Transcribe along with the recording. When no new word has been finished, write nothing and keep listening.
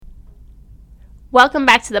Welcome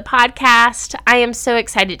back to the podcast. I am so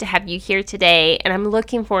excited to have you here today, and I'm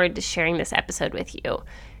looking forward to sharing this episode with you.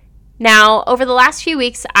 Now, over the last few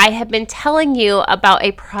weeks, I have been telling you about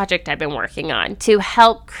a project I've been working on to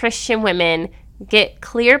help Christian women get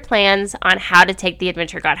clear plans on how to take the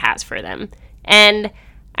adventure God has for them. And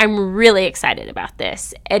I'm really excited about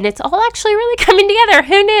this, and it's all actually really coming together.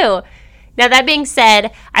 Who knew? Now, that being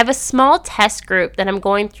said, I have a small test group that I'm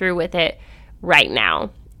going through with it right now,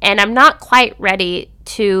 and I'm not quite ready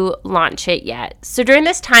to launch it yet. So during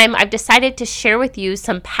this time, I've decided to share with you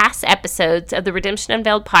some past episodes of the Redemption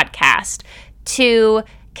Unveiled podcast to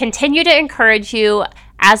continue to encourage you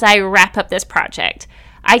as I wrap up this project.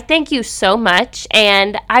 I thank you so much,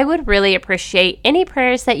 and I would really appreciate any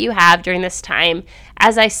prayers that you have during this time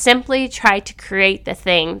as I simply try to create the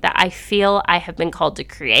thing that I feel I have been called to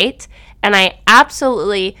create, and I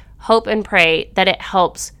absolutely hope and pray that it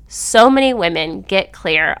helps so many women get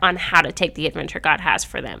clear on how to take the adventure God has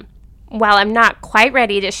for them. While I'm not quite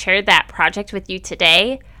ready to share that project with you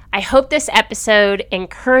today, I hope this episode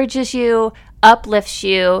encourages you, uplifts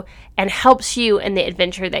you, and helps you in the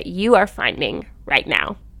adventure that you are finding right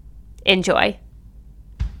now. Enjoy.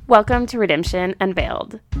 Welcome to Redemption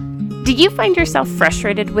Unveiled. Do you find yourself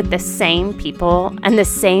frustrated with the same people and the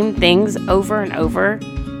same things over and over?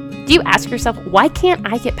 Do you ask yourself, why can't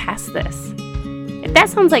I get past this? If that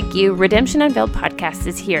sounds like you, Redemption Unveiled podcast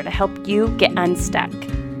is here to help you get unstuck.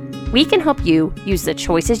 We can help you use the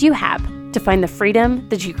choices you have to find the freedom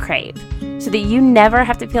that you crave so that you never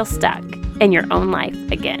have to feel stuck in your own life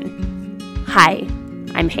again. Hi,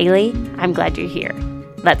 I'm Haley. I'm glad you're here.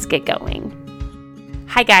 Let's get going.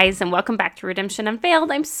 Hi guys, and welcome back to Redemption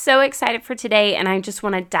Unveiled. I'm so excited for today, and I just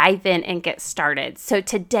want to dive in and get started. So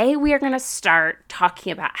today we are going to start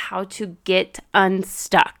talking about how to get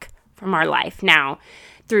unstuck from our life. Now,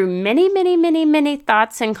 through many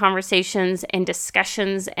thoughts and conversations and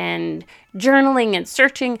discussions and journaling and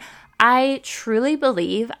searching, I truly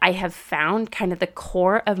believe I have found kind of the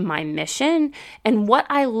core of my mission and what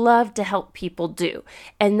I love to help people do.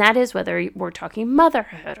 And that is whether we're talking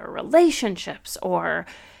motherhood or relationships or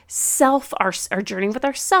our journey with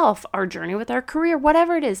ourself, our journey with our career,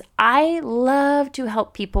 whatever it is, I love to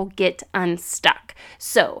help people get unstuck.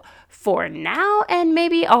 So for now and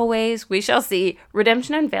maybe always, we shall see,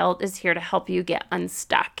 Redemption Unveiled is here to help you get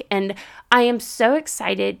unstuck. And I am so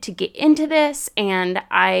excited to get into this, and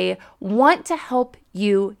I want to help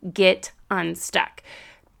you get unstuck.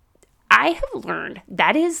 I have learned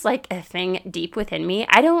that is like a thing deep within me.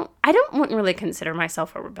 I wouldn't really consider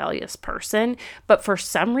myself a rebellious person, but for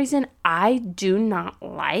some reason, I do not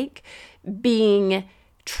like being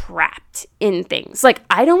trapped in things. Like,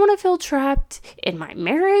 I don't want to feel trapped in my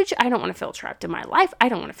marriage. I don't want to feel trapped in my life. I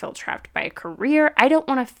don't want to feel trapped by a career. I don't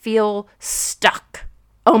want to feel stuck.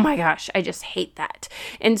 Oh my gosh, I just hate that.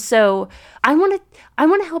 And so I want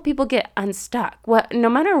to help people get unstuck. No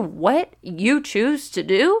matter what you choose to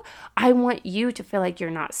do, I want you to feel like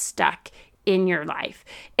you're not stuck in your life.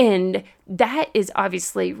 And that is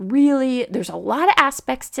obviously really, there's a lot of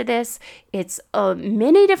aspects to this. It's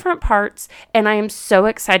many different parts, and I am so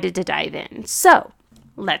excited to dive in. So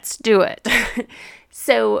let's do it.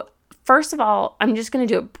 So first of all, I'm just going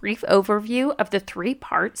to do a brief overview of the 3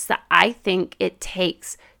 parts that I think it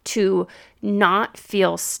takes to not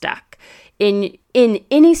feel stuck in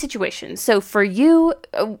any situation. So for you,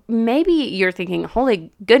 maybe you're thinking,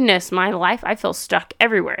 holy goodness, my life, I feel stuck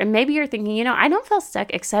everywhere. And maybe you're thinking, I don't feel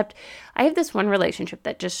stuck, except I have this one relationship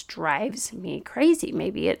that just drives me crazy.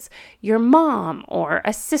 Maybe it's your mom or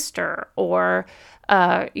a sister or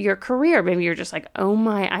your career. Maybe you're just like, oh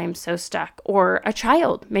my, I am so stuck. Or a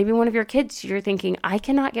child, maybe one of your kids, you're thinking, I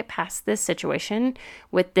cannot get past this situation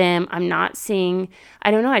with them. I'm not seeing, I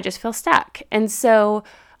don't know, I just feel stuck. And so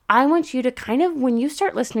I want you to kind of, when you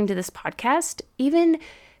start listening to this podcast, even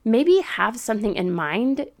maybe have something in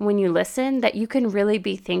mind when you listen that you can really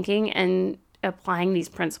be thinking and applying these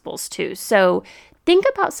principles to. So think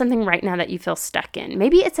about something right now that you feel stuck in.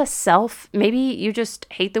 Maybe it's maybe you just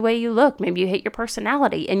hate the way you look. Maybe you hate your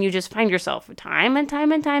personality, and you just find yourself time and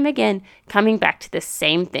time again coming back to the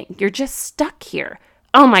same thing. You're just stuck here.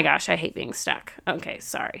 Oh my gosh, I hate being stuck. Okay,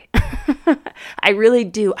 sorry. I really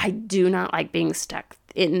do. I do not like being stuck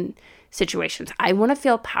in situations. I want to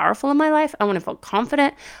feel powerful in my life. I want to feel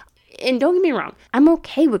confident. And don't get me wrong, I'm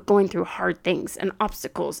okay with going through hard things and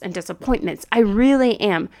obstacles and disappointments. I really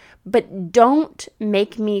am. But don't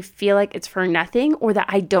make me feel like it's for nothing or that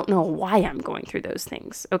I don't know why I'm going through those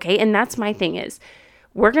things. Okay? And that's my thing is,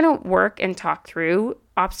 we're going to work and talk through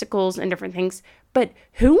obstacles and different things. But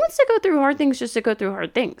who wants to go through hard things just to go through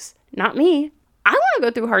hard things? Not me. I want to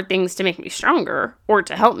go through hard things to make me stronger or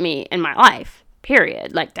to help me in my life.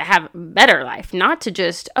 period. Like to have a better life, not to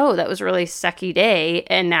just, oh, that was a really sucky day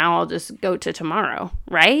and now I'll just go to tomorrow,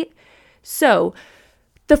 right? So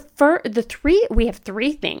we have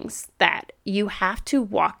three things that you have to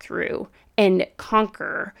walk through and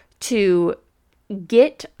conquer to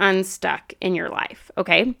get unstuck in your life,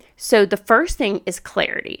 okay? So the first thing is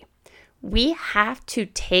clarity. We have to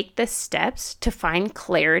take the steps to find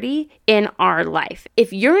clarity in our life.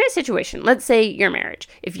 If you're in a situation, let's say your marriage,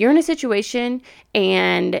 if you're in a situation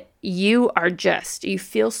and you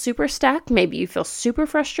feel super stuck, maybe you feel super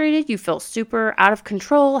frustrated, you feel super out of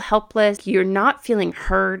control, helpless, you're not feeling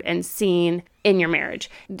heard and seen in your marriage.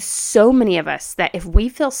 So many of us that if we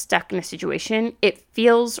feel stuck in a situation, it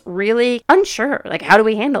feels really unsure. Like, how do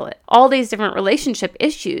we handle it? All these different relationship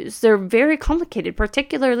issues, they're very complicated,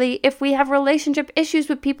 particularly if we have relationship issues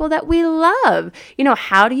with people that we love.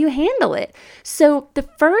 How do you handle it? So the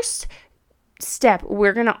first step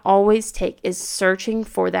we're going to always take is searching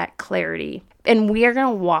for that clarity. And we are going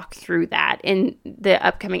to walk through that in the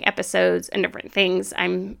upcoming episodes and different things.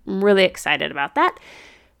 I'm really excited about that.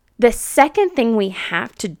 The second thing we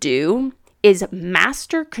have to do is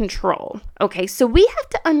master control. Okay, so we have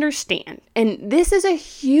to understand, and this is a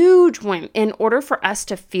huge one in order for us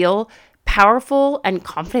to feel powerful and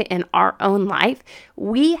confident in our own life,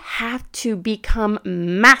 we have to become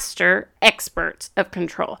master experts of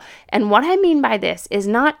control. And what I mean by this is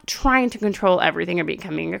not trying to control everything or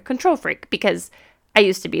becoming a control freak, because I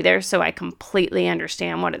used to be there, so I completely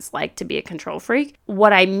understand what it's like to be a control freak.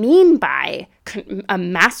 What I mean by a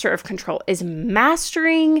master of control is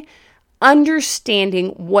mastering understanding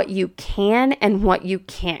what you can and what you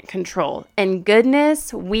can't control. And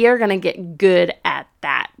goodness, we are going to get good at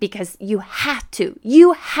that, because you have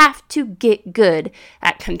to get good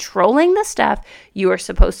at controlling the stuff you are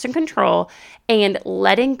supposed to control and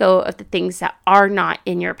letting go of the things that are not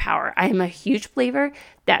in your power. I am a huge believer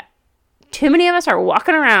that too many of us are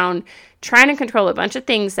walking around trying to control a bunch of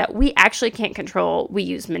things that we actually can't control. We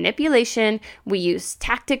use manipulation. We use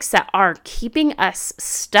tactics that are keeping us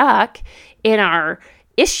stuck in our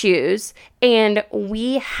issues. And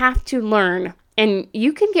we have to learn. And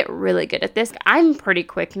you can get really good at this. I'm pretty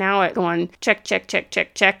quick now at going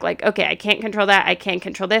check. Like, okay, I can't control that. I can't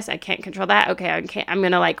control this. I can't control that. Okay, I'm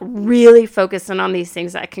going to really focus in on these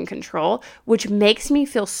things that I can control, which makes me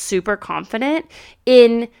feel super confident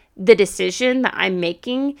in the decision that I'm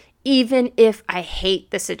making, even if I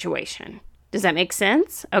hate the situation. Does that make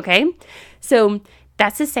sense? Okay. So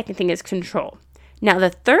that's the second thing, is control. Now, the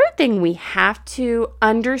third thing we have to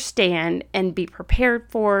understand and be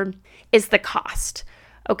prepared for is the cost.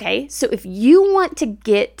 Okay. So if you want to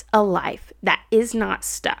get a life that is not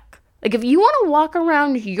stuck, like if you want to walk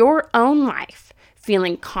around your own life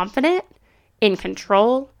feeling confident, in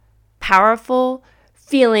control, powerful,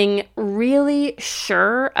 feeling really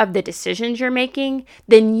sure of the decisions you're making,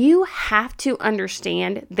 then you have to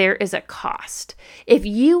understand there is a cost. Because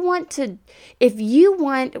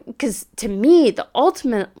to me, the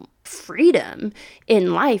ultimate freedom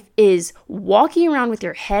in life is walking around with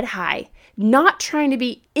your head high, not trying to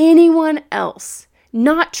be anyone else,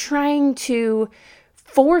 not trying to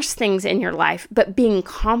force things in your life, but being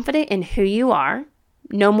confident in who you are,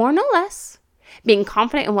 no more, no less. Being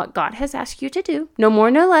confident in what God has asked you to do, no more,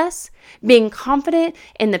 no less. Being confident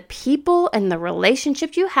in the people and the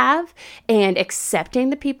relationships you have, and accepting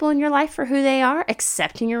the people in your life for who they are,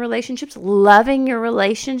 accepting your relationships, loving your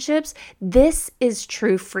relationships. This is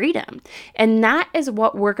true freedom. And that is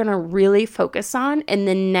what we're going to really focus on in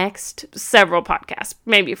the next several podcasts,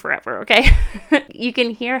 maybe forever, okay? You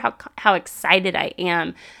can hear how excited I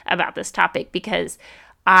am about this topic, because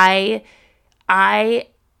I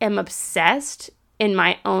am obsessed in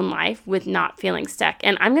my own life with not feeling stuck.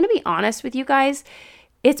 And I'm going to be honest with you guys,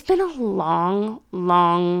 it's been a long,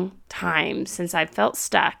 long time since I felt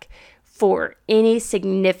stuck for any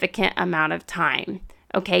significant amount of time.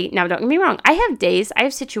 Okay, now don't get me wrong. I have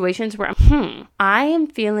situations where I am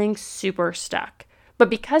feeling super stuck. But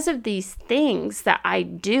because of these things that I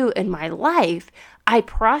do in my life, I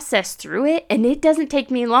process through it, and it doesn't take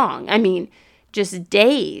me long. I mean, just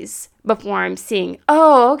days before I'm seeing,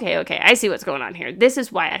 oh, okay, I see what's going on here. This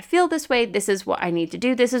is why I feel this way. This is what I need to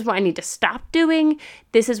do. This is what I need to stop doing.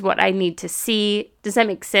 This is what I need to see. Does that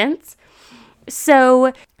make sense?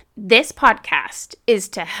 So this podcast is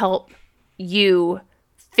to help you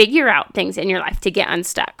figure out things in your life to get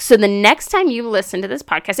unstuck. So the next time you listen to this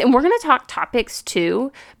podcast, and we're going to talk topics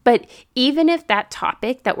too, but even if that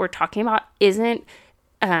topic that we're talking about isn't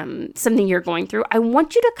something you're going through, I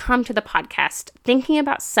want you to come to the podcast thinking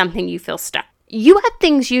about something you feel stuck. You have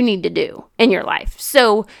things you need to do in your life.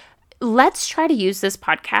 So let's try to use this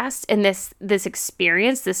podcast and this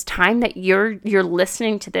experience, this time that you're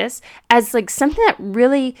listening to this, as like something that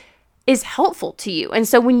really is helpful to you. And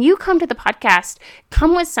so when you come to the podcast,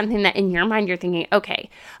 come with something that in your mind you're thinking, okay,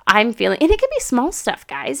 I'm feeling, and it can be small stuff,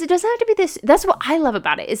 guys. It doesn't have to be this. That's what I love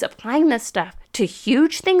about it, is applying this stuff to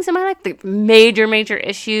huge things in my life, like major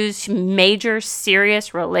issues, major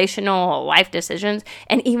serious relational life decisions,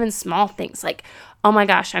 and even small things like, oh my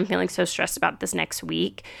gosh, I'm feeling so stressed about this next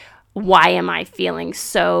week. Why am I feeling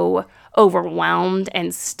so overwhelmed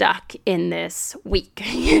and stuck in this week?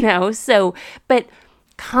 So, but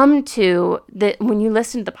come to when you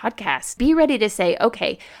listen to the podcast, be ready to say,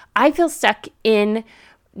 okay, I feel stuck in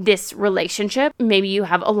this relationship. Maybe you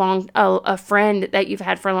have a friend that you've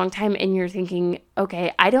had for a long time and you're thinking,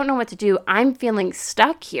 okay, I don't know what to do. I'm feeling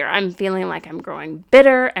stuck here. I'm feeling like I'm growing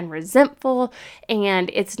bitter and resentful,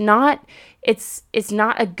 and it's not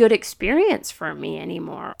a good experience for me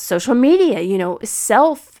anymore. Social media,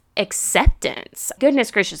 self-acceptance.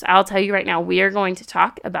 Goodness gracious, I'll tell you right now, we are going to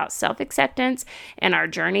talk about self-acceptance and our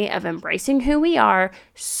journey of embracing who we are,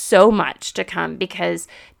 so much to come, because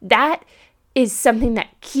that is something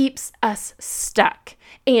that keeps us stuck.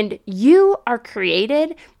 And you are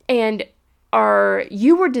created and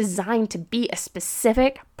you were designed to be a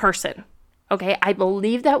specific person. Okay, I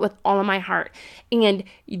believe that with all of my heart. And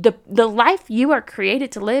the life you are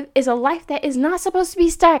created to live is a life that is not supposed to be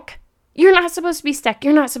stuck. You're not supposed to be stuck.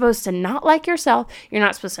 You're not supposed to not like yourself. You're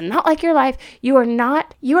not supposed to not like your life. You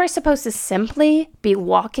are supposed to simply be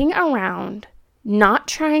walking around, not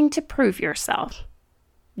trying to prove yourself.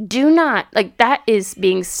 That is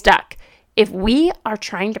being stuck. If we are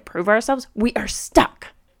trying to prove ourselves, we are stuck.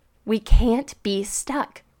 We can't be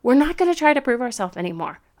stuck. We're not going to try to prove ourselves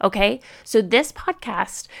anymore. Okay? So this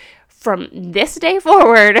podcast, from this day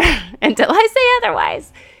forward, until I say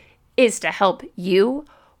otherwise, is to help you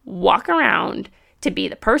walk around, to be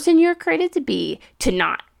the person you're created to be, to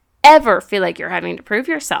not ever feel like you're having to prove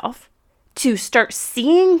yourself, to start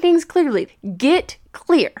seeing things clearly, get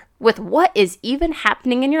clear with what is even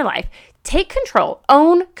happening in your life. Take control,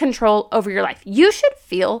 own control over your life. You should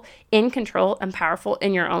feel in control and powerful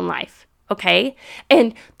in your own life, okay?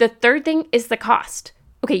 And the third thing is the cost.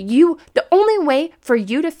 Okay, the only way for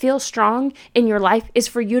you to feel strong in your life is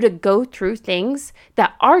for you to go through things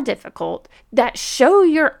that are difficult, that show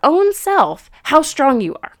your own self how strong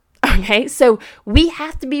you are. Okay, so we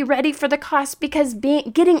have to be ready for the cost, because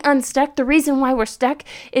getting unstuck, the reason why we're stuck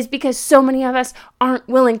is because so many of us aren't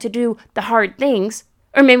willing to do the hard things,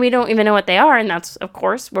 or maybe we don't even know what they are, and that's, of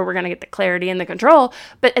course, where we're going to get the clarity and the control.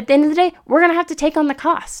 But at the end of the day, we're going to have to take on the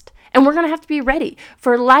cost, and we're going to have to be ready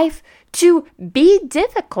for life to be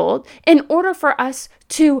difficult in order for us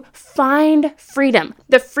to find freedom.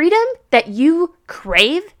 The freedom that you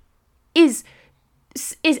crave is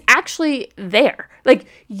actually there. Like,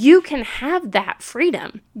 you can have that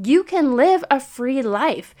freedom. You can live a free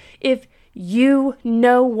life if you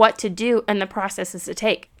know what to do and the processes to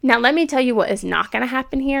take. Now, let me tell you what is not going to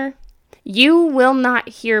happen here. You will not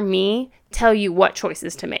hear me tell you what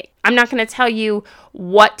choices to make. I'm not going to tell you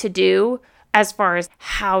what to do as far as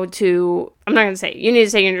how to, I'm not going to say you need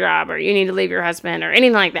to take your job or you need to leave your husband or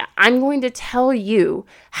anything like that. I'm going to tell you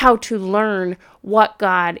how to learn what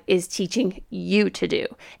God is teaching you to do.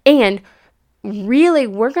 And really,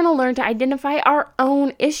 we're going to learn to identify our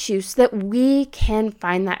own issues so that we can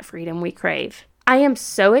find that freedom we crave. I am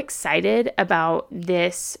so excited about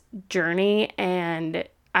this journey, and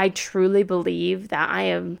I truly believe that I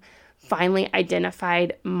am finally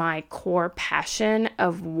identified my core passion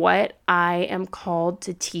of what I am called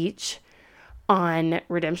to teach on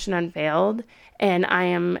Redemption Unveiled. And I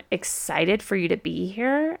am excited for you to be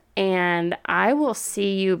here. And I will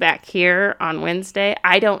see you back here on Wednesday.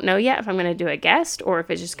 I don't know yet if I'm going to do a guest or if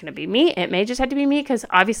it's just going to be me. It may just have to be me because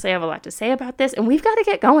obviously I have a lot to say about this. And we've got to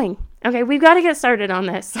get going. Okay, we've got to get started on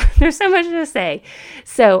this. There's so much to say.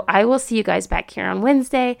 So I will see you guys back here on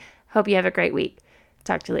Wednesday. Hope you have a great week.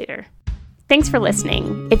 Talk to you later. Thanks for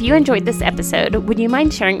listening. If you enjoyed this episode, would you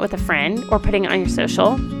mind sharing it with a friend or putting it on your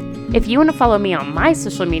social? If you want to follow me on my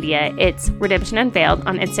social media, it's Redemption Unveiled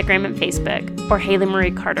on Instagram and Facebook, or Haley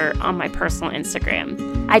Marie Carter on my personal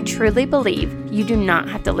Instagram. I truly believe you do not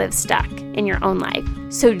have to live stuck in your own life,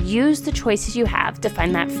 so use the choices you have to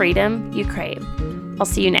find that freedom you crave. I'll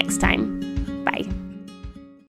see you next time.